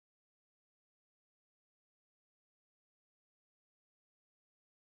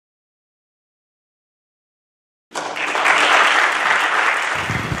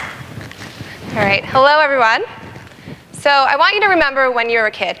All right, hello everyone. So I want you to remember when you were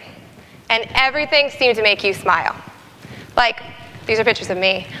a kid and everything seemed to make you smile. Like, these are pictures of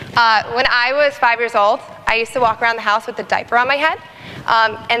me. When I was 5 years old, I used to walk around the house with a diaper on my head,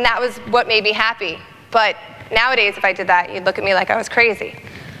 and that was what made me happy. But nowadays, if I did that, you'd look at me like I was crazy.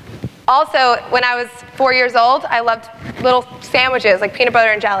 Also, when I was 4 years old, I loved little sandwiches like peanut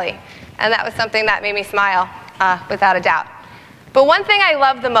butter and jelly, and that was something that made me smile, without a doubt. But one thing I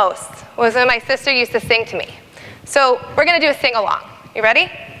loved the most was when my sister used to sing to me. So we're going to do a sing-along. You ready?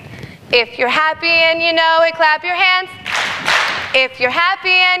 If you're happy and you know it, clap your hands. If you're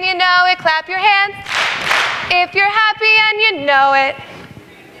happy and you know it, clap your hands. If you're happy and you know it,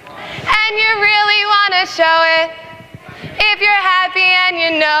 and you really want to show it. If you're happy and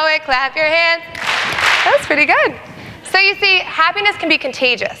you know it, clap your hands. That was pretty good. So you see, happiness can be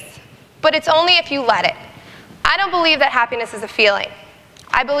contagious, but it's only if you let it. I don't believe that happiness is a feeling.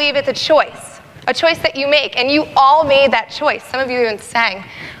 I believe it's a choice that you make, and you all made that choice. Some of you even sang.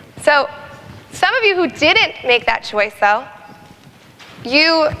 So some of you who didn't make that choice, though,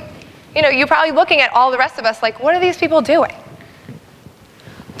 you're probably looking at all the rest of us like, what are these people doing?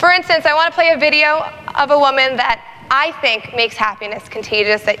 For instance, I want to play a video of a woman that I think makes happiness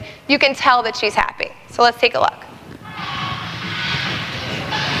contagious, that you can tell that she's happy. So let's take a look.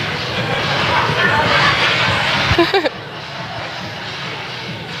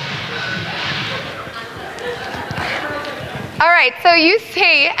 All right, so you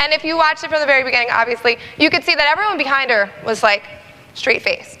see, and if you watched it from the very beginning, obviously, you could see that everyone behind her was like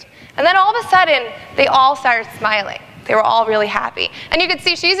straight-faced. And then all of a sudden, they all started smiling. They were all really happy. And you can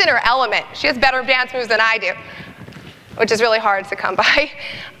see she's in her element. She has better dance moves than I do, which is really hard to come by.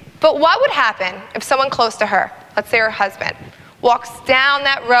 But what would happen if someone close to her, let's say her husband, walks down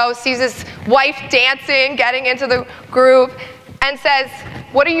that row, sees his wife dancing, getting into the groove, and says,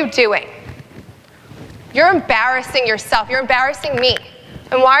 what are you doing? You're embarrassing yourself. You're embarrassing me.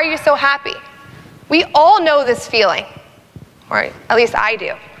 And why are you so happy? We all know this feeling, or at least I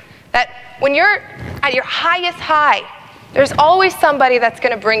do, that when you're at your highest high, there's always somebody that's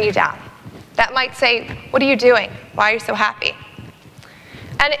going to bring you down. That might say, what are you doing? Why are you so happy?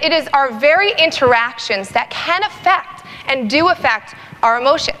 And it is our very interactions that can affect and do affect our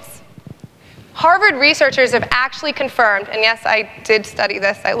emotions. Harvard researchers have actually confirmed, and yes, I did study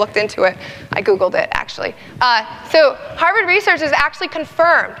this, I looked into it, I Googled it actually. So Harvard researchers actually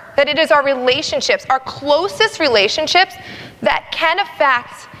confirmed that it is our relationships, our closest relationships, that can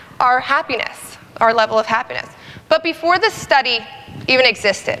affect our happiness, our level of happiness. But before this study even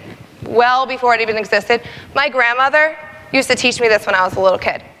existed, well before it even existed, my grandmother used to teach me this when I was a little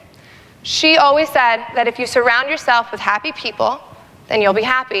kid. She always said that if you surround yourself with happy people, then you'll be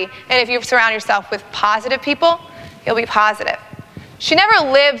happy. And if you surround yourself with positive people, you'll be positive. She never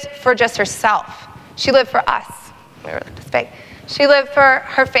lived for just herself. She lived for us. She lived for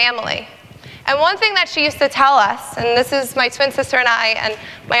her family. And one thing that she used to tell us, and this is my twin sister and I, and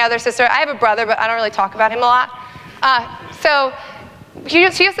my other sister, I have a brother, but I don't really talk about him a lot. So she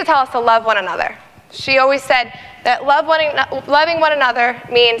used to tell us to love one another. She always said that loving one another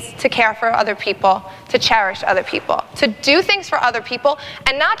means to care for other people, to cherish other people, to do things for other people,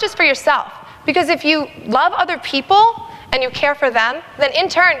 and not just for yourself. Because if you love other people and you care for them, then in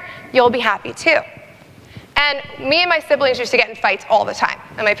turn, you'll be happy too. And me and my siblings used to get in fights all the time.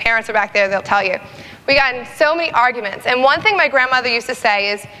 And my parents are back there, they'll tell you. We got in so many arguments. And one thing my grandmother used to say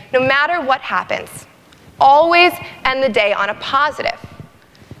is, no matter what happens, always end the day on a positive.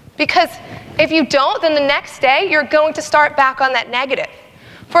 Because if you don't, then the next day, you're going to start back on that negative.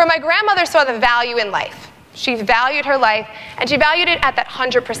 For my grandmother saw the value in life. She valued her life, and she valued it at that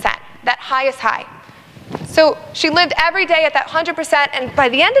 100%, that highest high. So she lived every day at that 100%, and by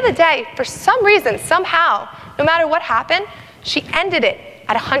the end of the day, for some reason, somehow, no matter what happened, she ended it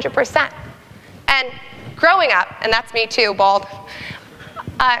at 100%. And growing up, and that's me too, bald,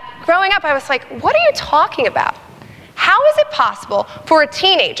 growing up, I was like, what are you talking about? How is it possible for a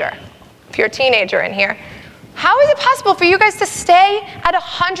teenager, if you're a teenager in here, how is it possible for you guys to stay at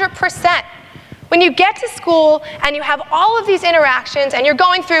 100%? When you get to school and you have all of these interactions and you're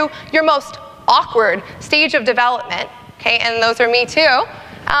going through your most awkward stage of development, okay, and those are me too,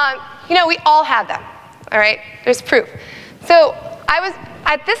 we all have them, all right? There's proof. So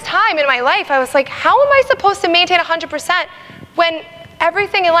at this time in my life, I was like, how am I supposed to maintain 100% when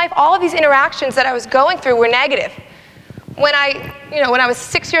everything in life, all of these interactions that I was going through were negative? When I was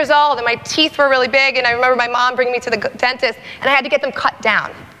 6 years old and my teeth were really big, and I remember my mom bringing me to the dentist, and I had to get them cut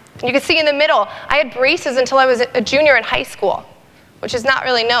down. And you can see in the middle, I had braces until I was a junior in high school, which is not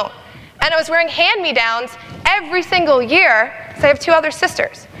really known. And I was wearing hand-me-downs every single year, because I have two other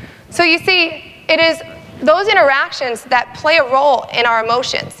sisters. So you see, it is those interactions that play a role in our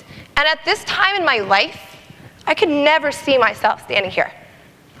emotions. And at this time in my life, I could never see myself standing here.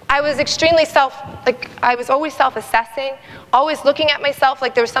 I was extremely I was always self-assessing, always looking at myself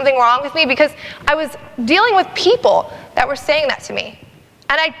like there was something wrong with me because I was dealing with people that were saying that to me.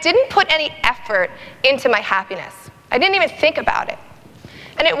 And I didn't put any effort into my happiness. I didn't even think about it.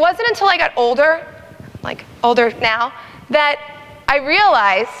 And it wasn't until I got older, like older now, that I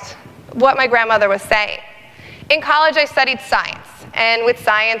realized what my grandmother was saying. In college, I studied science. And with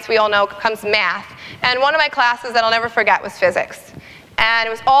science, we all know, comes math. And one of my classes that I'll never forget was physics. And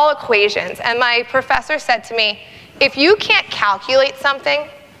it was all equations. And my professor said to me, if you can't calculate something,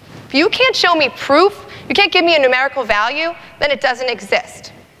 if you can't show me proof, you can't give me a numerical value, then it doesn't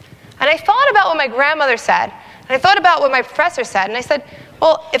exist. And I thought about what my grandmother said, and I thought about what my professor said, and I said,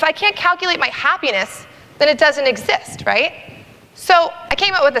 well, if I can't calculate my happiness, then it doesn't exist, right? So I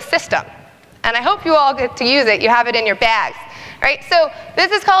came up with a system, and I hope you all get to use it. You have it in your bags, right? So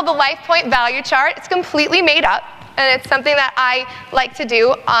this is called the Life Point Value Chart. It's completely made up. And it's something that I like to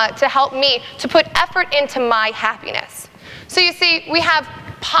do to help me to put effort into my happiness. So you see, we have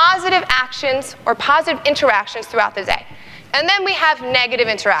positive actions or positive interactions throughout the day. And then we have negative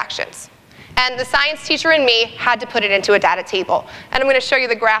interactions. And the science teacher in me had to put it into a data table. And I'm going to show you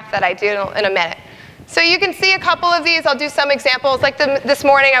the graph that I do in a minute. So you can see a couple of these. I'll do some examples. Like this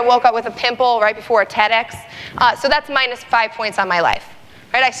morning, I woke up with a pimple right before a TEDx. So that's minus 5 points on my life.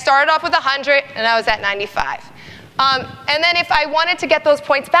 Right? I started off with 100, and I was at 95. And then if I wanted to get those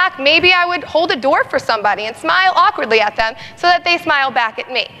points back, maybe I would hold a door for somebody and smile awkwardly at them so that they smile back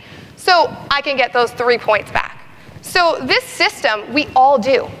at me. So I can get those 3 points back. So this system, we all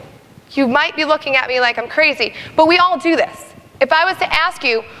do. You might be looking at me like I'm crazy, but we all do this. If I was to ask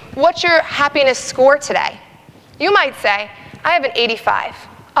you, what's your happiness score today? You might say, I have an 85.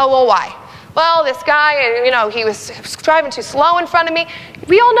 Oh, well, why? Well, this guy, he was driving too slow in front of me.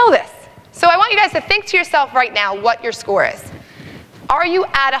 We all know this. So I want you guys to think to yourself right now what your score is. Are you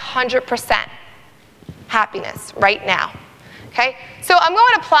at 100% happiness right now? Okay? So I'm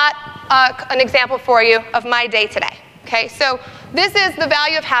going to plot an example for you of my day today. Okay? So this is the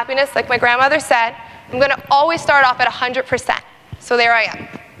value of happiness, like my grandmother said. I'm going to always start off at 100%. So there I am.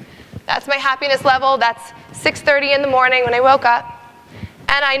 That's my happiness level. That's 6:30 in the morning when I woke up.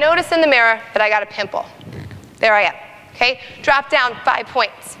 And I notice in the mirror that I got a pimple. There I am. Okay? Drop down 5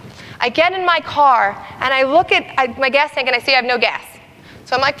 points. I get in my car, and I look at my gas tank, and I see I have no gas.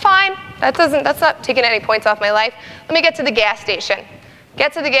 So I'm like, fine, that's not taking any points off my life. Let me get to the gas station.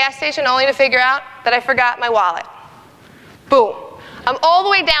 Get to the gas station only to figure out that I forgot my wallet. Boom. I'm all the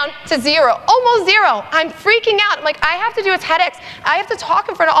way down to 0, almost 0. I'm freaking out. I'm like, I have to do a TEDx. I have to talk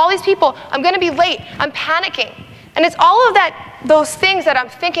in front of all these people. I'm going to be late. I'm panicking. And it's all of those things that I'm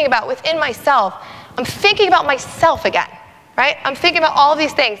thinking about within myself. I'm thinking about myself again. Right? I'm thinking about all of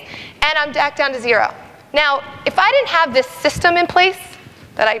these things, and I'm back down to 0. Now, if I didn't have this system in place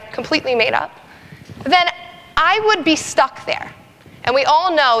that I completely made up, then I would be stuck there. And we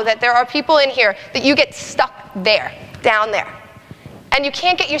all know that there are people in here that you get stuck there, down there, and you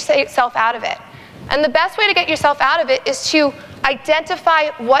can't get yourself out of it. And the best way to get yourself out of it is to identify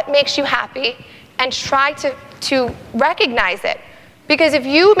what makes you happy and try to recognize it. Because if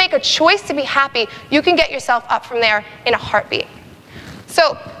you make a choice to be happy, you can get yourself up from there in a heartbeat.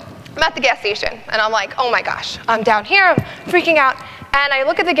 So I'm at the gas station, and I'm like, oh my gosh, I'm down here, I'm freaking out. And I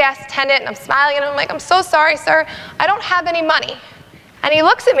look at the gas attendant, and I'm smiling, and I'm like, I'm so sorry, sir, I don't have any money. And he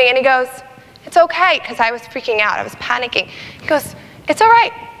looks at me, and he goes, it's okay, because I was freaking out, I was panicking. He goes, it's all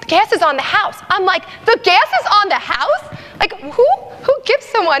right, the gas is on the house. I'm like, the gas is on the house? Like, who gives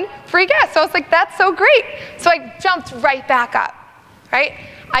someone free gas? So I was like, that's so great. So I jumped right back up. Right?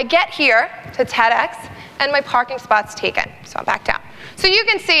 I get here to TEDx, and my parking spot's taken, so I'm back down. So you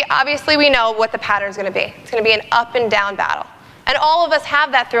can see, obviously, we know what the pattern's going to be. It's going to be an up and down battle. And all of us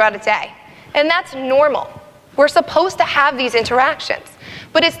have that throughout a day. And that's normal. We're supposed to have these interactions.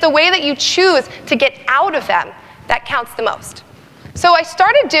 But it's the way that you choose to get out of them that counts the most. So I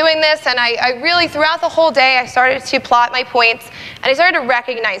started doing this, and I really, throughout the whole day, I started to plot my points, and I started to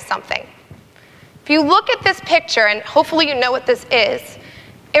recognize something. If you look at this picture, and hopefully you know what this is,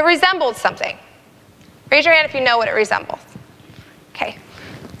 it resembles something. Raise your hand if you know what it resembles. Okay.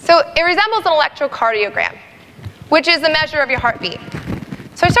 So it resembles an electrocardiogram, which is the measure of your heartbeat.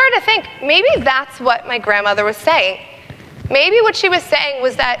 So I started to think, maybe that's what my grandmother was saying. Maybe what she was saying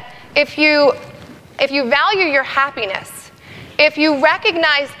was that if you value your happiness, if you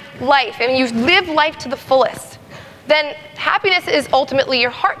recognize life and you live life to the fullest, then happiness is ultimately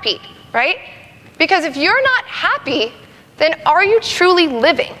your heartbeat, right? Because if you're not happy, then are you truly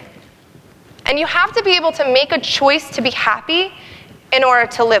living? And you have to be able to make a choice to be happy in order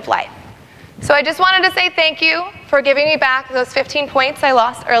to live life. So I just wanted to say thank you for giving me back those 15 points I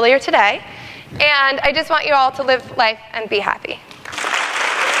lost earlier today. And I just want you all to live life and be happy.